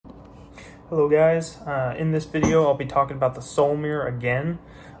Hello guys, in this video I'll be talking about the soul mirror again.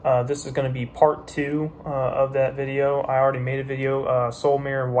 This is going to be part 2 of that video. I already made a video, soul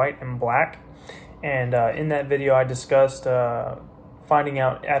mirror white and black, and in that video I discussed finding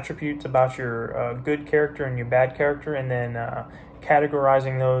out attributes about your good character and your bad character, and then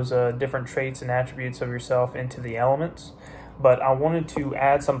categorizing those different traits and attributes of yourself into the elements. But I wanted to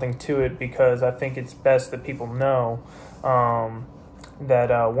add something to it because I think it's best that people know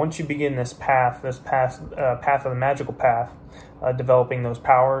that once you begin this path of the magical path, developing those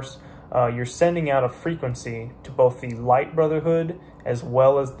powers, you're sending out a frequency to both the light brotherhood as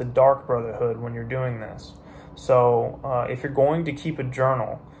well as the dark brotherhood when you're doing this. So if you're going to keep a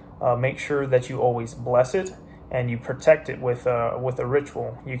journal, make sure that you always bless it and you protect it with a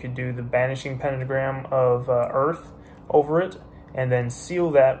ritual. You could do the banishing pentagram of earth over it, and then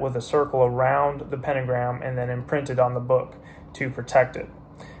seal that with a circle around the pentagram and then imprint it on the book to protect it.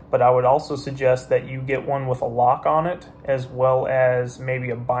 But I would also suggest that you get one with a lock on it, as well as maybe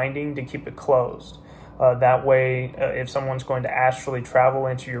a binding to keep it closed. That way, if someone's going to astrally travel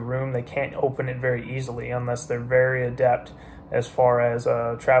into your room, they can't open it very easily unless they're very adept as far as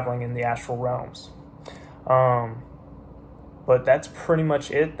traveling in the astral realms. But that's pretty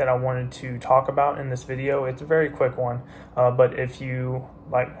much it that I wanted to talk about in this video. It's a very quick one, but if you,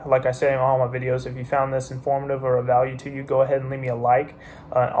 like I say in all my videos, if you found this informative or of value to you, go ahead and leave me a like.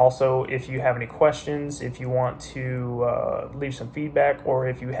 Also, if you have any questions, if you want to leave some feedback, or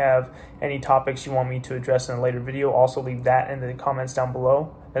if you have any topics you want me to address in a later video, also leave that in the comments down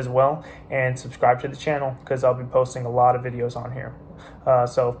below as well, and subscribe to the channel because I'll be posting a lot of videos on here.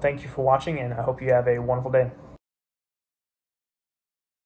 So thank you for watching, and I hope you have a wonderful day.